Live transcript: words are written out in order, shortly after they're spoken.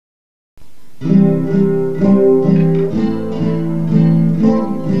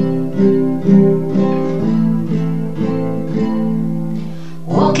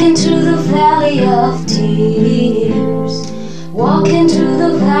Walking through the valley of tears, walking through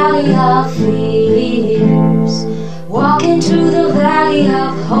the valley of fears, walking through the valley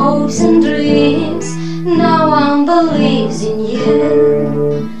of hopes and dreams. No one believes in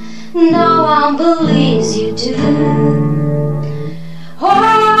you, no one believes you do.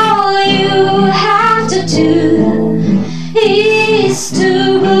 All you have to do is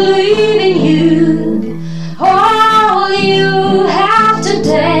to believe in you. All you have to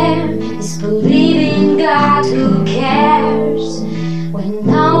dare is believe in God who cares when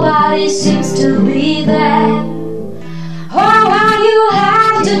nobody seems to be there. All you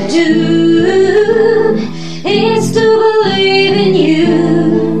have to do is to believe in you.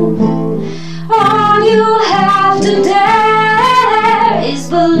 All you have to dare is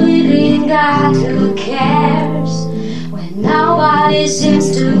believe in God who cares when nobody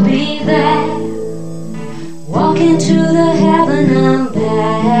seems to be there. Walking through the heaven and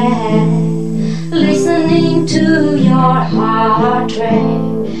back, listening to your heart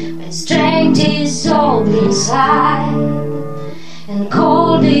rate, when strength is all inside and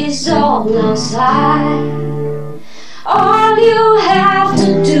cold is all outside. All you have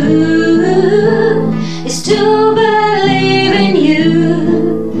to do